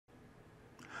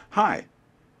Hi,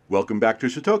 welcome back to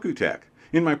Shotoku Tech.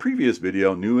 In my previous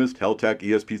video, Newest Heltec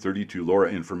ESP32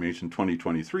 LoRa Information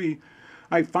 2023,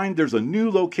 I find there's a new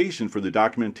location for the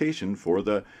documentation for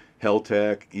the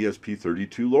Heltec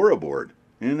ESP32 LoRa board.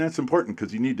 And that's important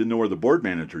because you need to know where the board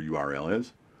manager URL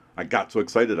is. I got so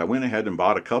excited I went ahead and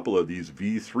bought a couple of these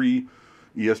V3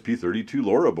 ESP32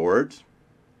 LoRa boards.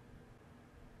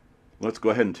 Let's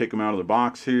go ahead and take them out of the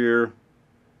box here.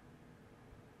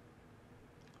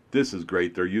 This is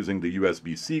great. They're using the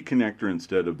USB-C connector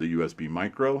instead of the USB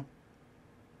micro.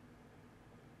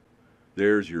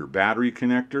 There's your battery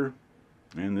connector,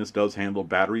 and this does handle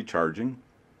battery charging.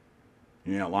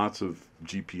 Yeah, lots of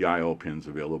GPIO pins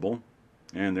available.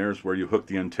 And there's where you hook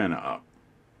the antenna up.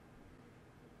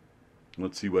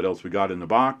 Let's see what else we got in the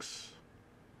box.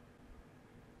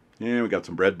 Yeah, we got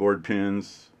some breadboard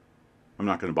pins. I'm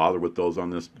not going to bother with those on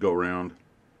this go round.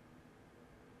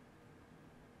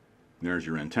 There's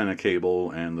your antenna cable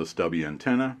and the stubby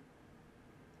antenna.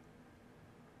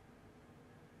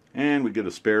 And we get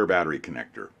a spare battery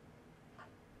connector.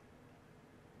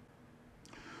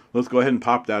 Let's go ahead and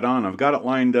pop that on. I've got it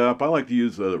lined up. I like to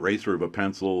use the eraser of a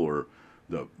pencil or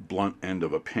the blunt end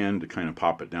of a pen to kind of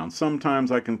pop it down.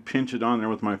 Sometimes I can pinch it on there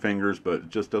with my fingers, but it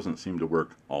just doesn't seem to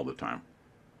work all the time.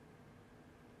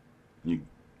 You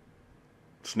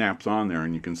snaps on there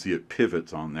and you can see it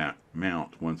pivots on that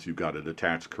mount once you've got it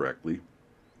attached correctly.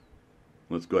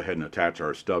 Let's go ahead and attach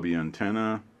our stubby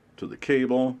antenna to the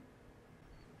cable.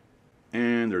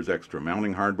 And there's extra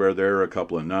mounting hardware there, a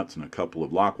couple of nuts and a couple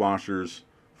of lock washers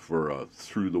for a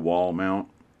through the wall mount.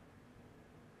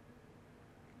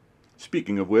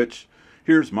 Speaking of which,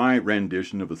 here's my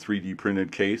rendition of a 3D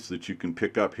printed case that you can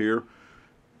pick up here.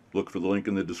 Look for the link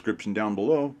in the description down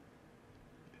below.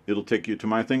 It'll take you to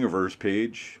my Thingiverse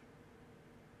page.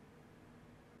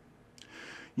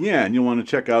 Yeah, and you'll want to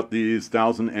check out these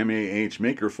 1000 mAh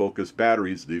MakerFocus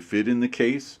batteries. They fit in the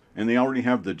case, and they already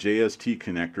have the JST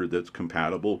connector that's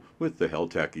compatible with the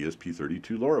Heltec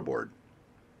ESP32 LoRa board.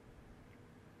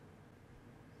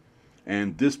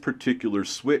 And this particular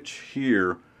switch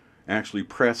here actually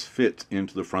press fits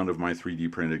into the front of my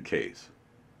 3D printed case.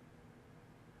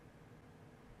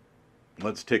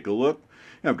 Let's take a look.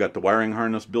 I've got the wiring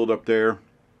harness built up there.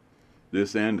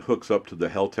 This end hooks up to the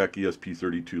Heltec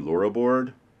ESP32 LoRa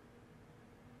board.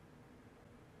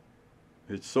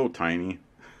 It's so tiny.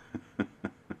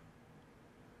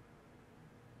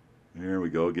 There we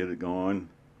go, get it going.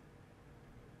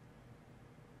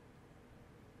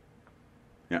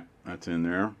 Yeah, that's in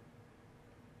there.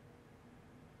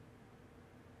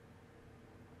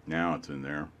 Now it's in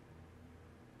there.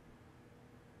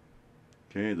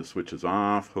 Okay, the switch is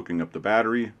off, hooking up the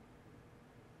battery.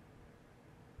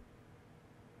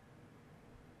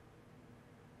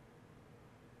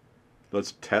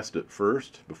 Let's test it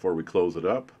first before we close it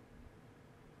up.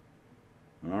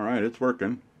 Alright, it's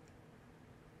working.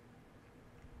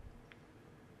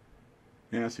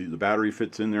 Yeah, see the battery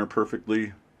fits in there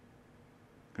perfectly.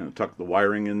 Kind of tuck the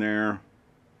wiring in there.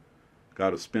 Got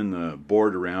to spin the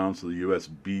board around so the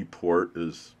USB port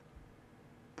is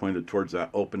pointed towards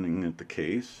that opening at the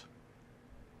case.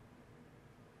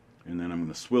 And then I'm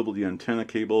going to swivel the antenna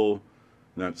cable.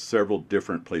 That's several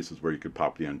different places where you could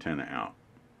pop the antenna out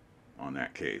on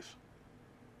that case.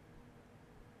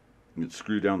 You can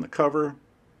screw down the cover.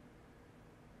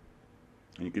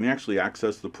 And you can actually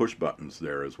access the push buttons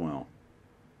there as well.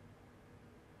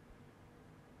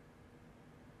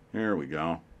 There we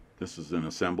go. This is an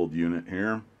assembled unit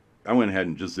here. I went ahead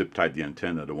and just zip tied the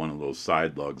antenna to one of those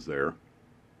side lugs there.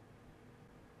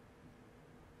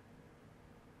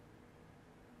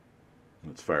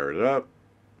 Let's fire it up.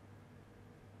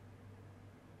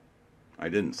 I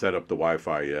didn't set up the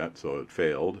Wi-Fi yet, so it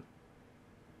failed.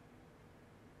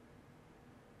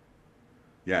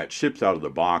 Yeah, it ships out of the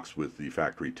box with the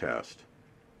factory test.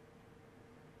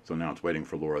 So now it's waiting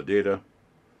for LoRa data.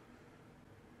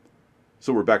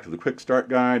 So we're back to the quick start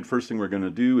guide. First thing we're going to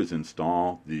do is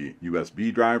install the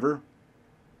USB driver.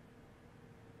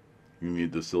 You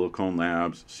need the Silicon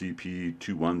Labs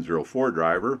CP2104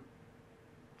 driver.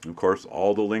 Of course,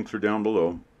 all the links are down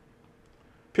below.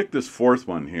 Pick this fourth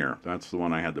one here. That's the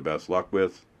one I had the best luck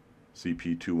with.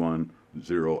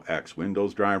 CP210X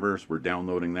Windows drivers. We're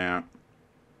downloading that.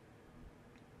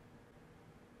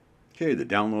 Okay, the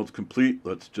download's complete.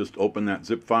 Let's just open that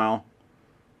zip file.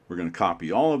 We're going to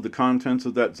copy all of the contents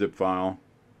of that zip file.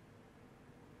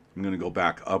 I'm going to go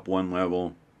back up one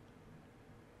level.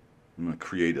 I'm going to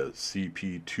create a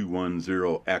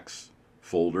CP210X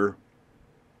folder.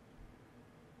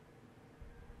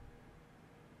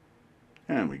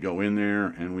 And we go in there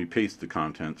and we paste the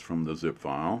contents from the zip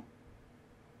file.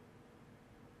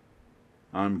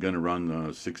 I'm going to run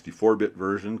the 64-bit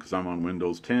version because I'm on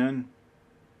Windows 10.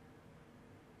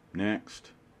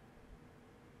 Next.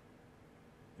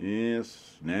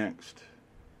 Yes, next.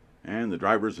 And the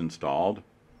driver's installed.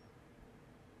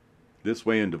 This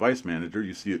way in Device Manager,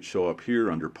 you see it show up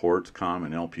here under Ports, COM,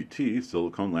 and LPT,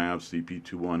 Silicon Labs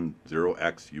CP210X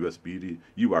USB to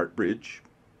UART bridge.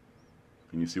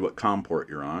 And you see what COM port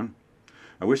you're on.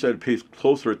 I wish I'd pay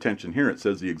closer attention here. It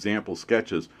says the example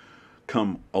sketches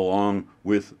come along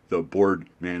with the board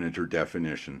manager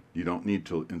definition. You don't need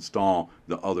to install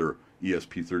the other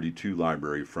ESP32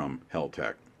 library from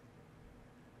Heltec.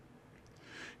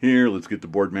 Here, let's get the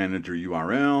board manager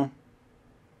URL.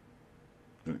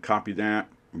 I'm going to copy that.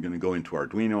 I'm going to go into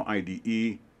Arduino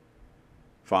IDE,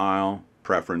 File,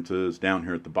 Preferences, down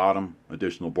here at the bottom,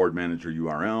 Additional Board Manager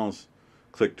URLs.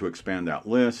 Click to expand that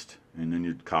list, and then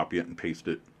you'd copy it and paste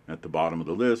it at the bottom of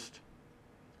the list.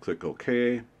 Click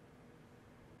OK.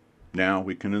 Now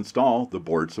we can install the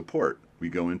board support. We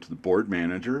go into the Board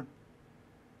Manager,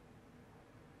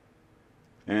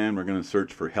 and we're going to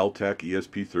search for Heltec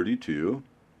ESP32.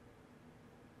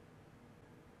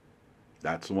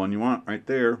 That's the one you want right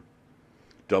there,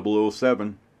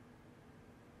 007.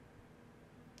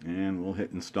 And we'll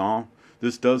hit install.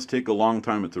 This does take a long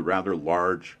time. It's a rather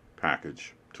large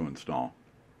package to install.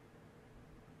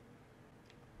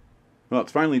 Well,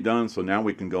 it's finally done, so now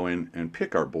we can go in and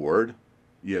pick our board,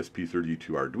 ESP32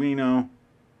 Arduino,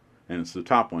 and it's the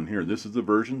top one here. This is the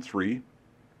version 3.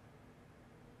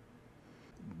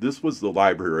 This was the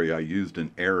library I used in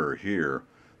error here.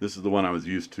 This is the one I was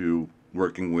used to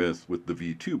working with the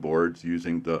V2 boards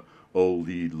using the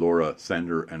OLED LoRa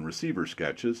sender and receiver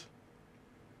sketches.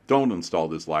 Don't install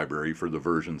this library for the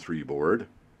version 3 board.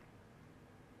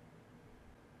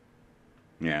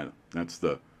 Yeah, that's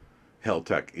the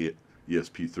Heltec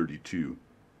ESP32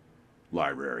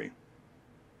 library.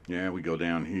 Yeah, we go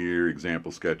down here,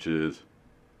 example sketches,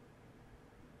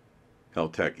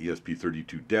 Heltec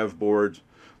ESP32 dev boards.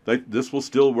 This will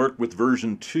still work with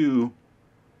version 2,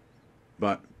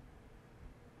 but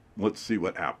let's see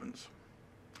what happens.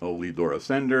 OLED LoRa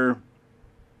sender.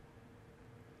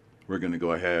 We're going to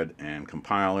go ahead and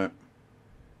compile it.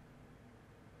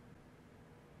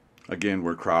 Again,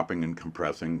 we're cropping and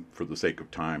compressing for the sake of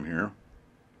time here.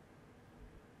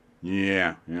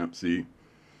 Yeah, see,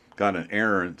 got an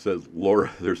error. It says LoRa.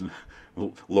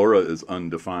 LoRa is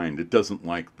undefined. It doesn't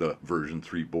like the version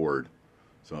 3 board.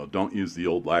 So don't use the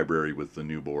old library with the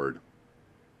new board.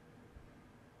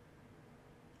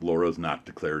 LoRa is not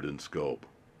declared in scope.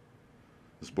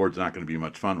 This board's not going to be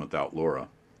much fun without LoRa.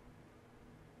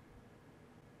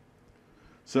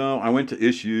 So I went to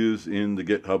issues in the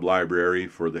GitHub library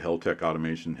for the Heltec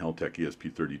automation, Heltec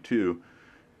ESP32,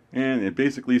 and it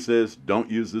basically says don't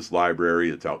use this library,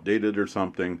 it's outdated or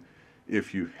something.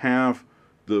 If you have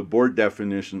the board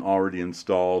definition already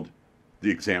installed,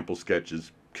 the example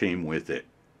sketches came with it.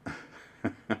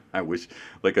 I wish,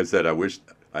 like I said, I wish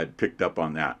I'd picked up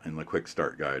on that in the quick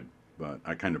start guide, but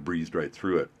I kind of breezed right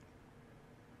through it.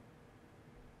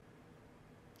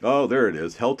 Oh, there it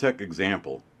is, Heltec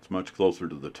example. It's much closer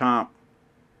to the top.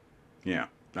 Yeah,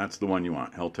 that's the one you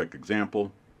want, Heltec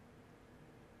example.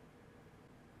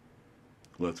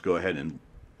 Let's go ahead and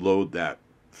load that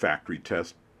factory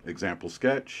test example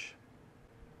sketch.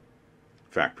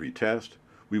 Factory test.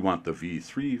 We want the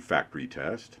V3 factory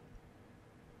test.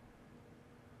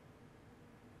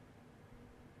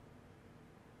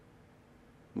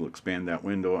 We'll expand that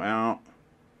window out.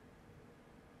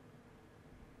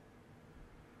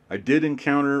 I did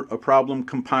encounter a problem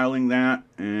compiling that,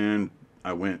 and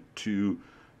I went to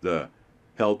the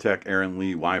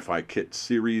Heltec-Aaron-Lee Wi-Fi Kit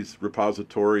series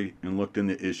repository and looked in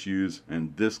the issues,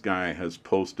 and this guy has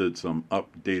posted some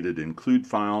updated include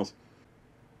files,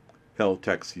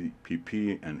 Heltec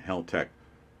CPP and Heltec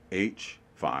H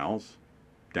files.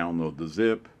 Download the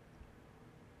zip,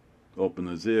 open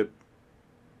the zip.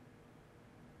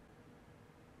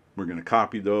 We're going to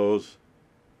copy those,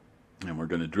 and we're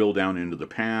going to drill down into the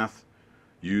path,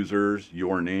 users,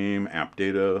 your name, app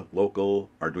data, local,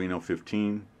 Arduino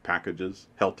 15, packages,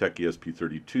 Heltec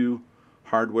ESP32,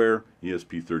 hardware,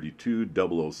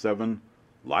 ESP32 007,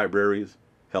 libraries,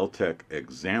 Heltec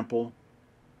example,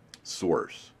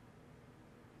 source.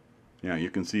 Yeah, you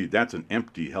can see that's an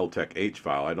empty Heltec H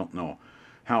file. I don't know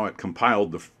how it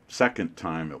compiled the second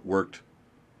time it worked.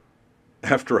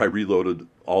 After I reloaded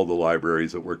all the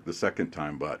libraries, it worked the second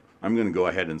time, but I'm going to go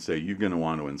ahead and say you're going to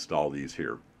want to install these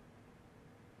here.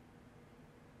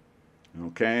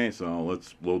 Okay, so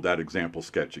let's load that example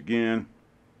sketch again.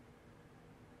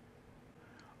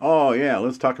 Oh yeah,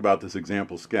 let's talk about this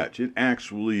example sketch. It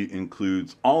actually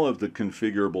includes all of the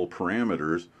configurable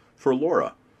parameters for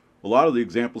LoRa. A lot of the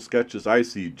example sketches I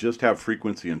see just have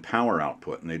frequency and power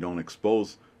output, and they don't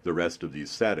expose the rest of these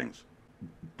settings.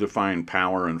 Define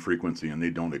power and frequency, and they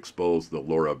don't expose the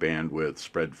LoRa bandwidth,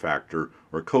 spread factor,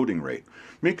 or coding rate.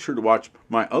 Make sure to watch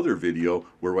my other video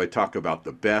where I talk about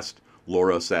the best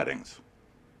LoRa settings.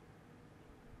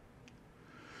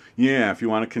 Yeah, if you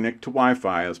want to connect to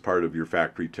Wi-Fi as part of your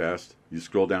factory test, you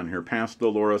scroll down here past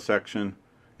the LoRa section.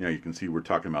 Yeah, you can see we're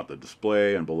talking about the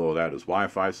display, and below that is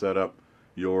Wi-Fi setup,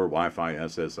 your Wi-Fi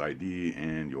SSID,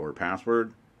 and your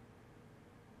password.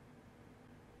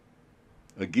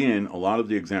 Again, a lot of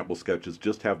the example sketches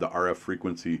just have the RF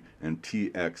frequency and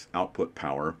TX output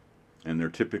power, and they're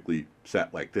typically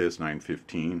set like this,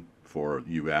 915 for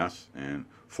US and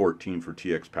 14 for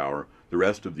TX power. The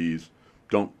rest of these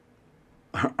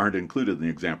aren't included in the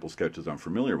example sketches I'm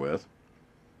familiar with.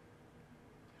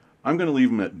 I'm going to leave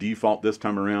them at default this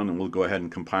time around, and we'll go ahead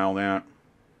and compile that.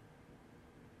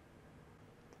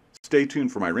 Stay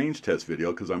tuned for my range test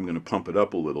video because I'm going to pump it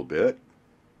up a little bit.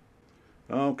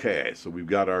 Okay, so we've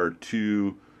got our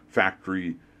 2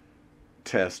 factory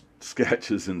test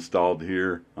sketches installed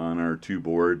here on our 2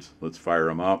 boards. Let's fire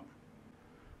them up.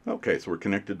 Okay, so we're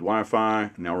connected to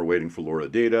Wi-Fi. Now we're waiting for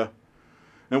LoRa data.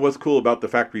 And what's cool about the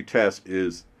factory test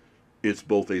is it's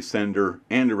both a sender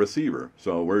and a receiver.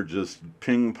 So we're just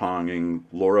ping-ponging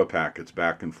LoRa packets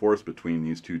back and forth between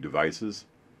these 2 devices.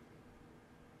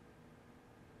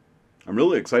 I'm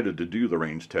really excited to do the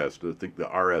range test. I think the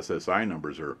RSSI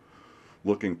numbers are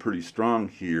looking pretty strong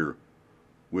here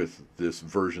with this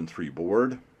version 3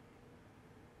 board.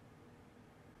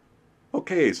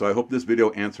 Okay, so I hope this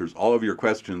video answers all of your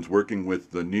questions working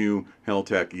with the new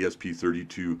Heltec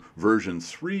ESP32 version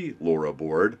 3 LoRa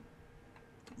board.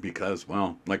 Because,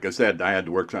 well, like I said, I had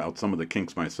to work out some of the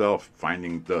kinks myself,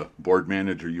 finding the board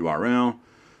manager URL,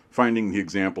 finding the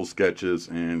example sketches,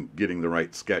 and getting the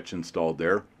right sketch installed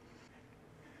there.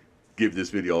 Give this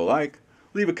video a like,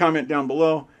 leave a comment down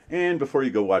below, and before you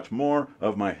go watch more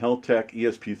of my Heltec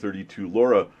ESP32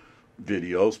 LoRa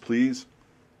videos, please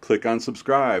click on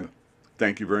subscribe.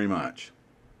 Thank you very much.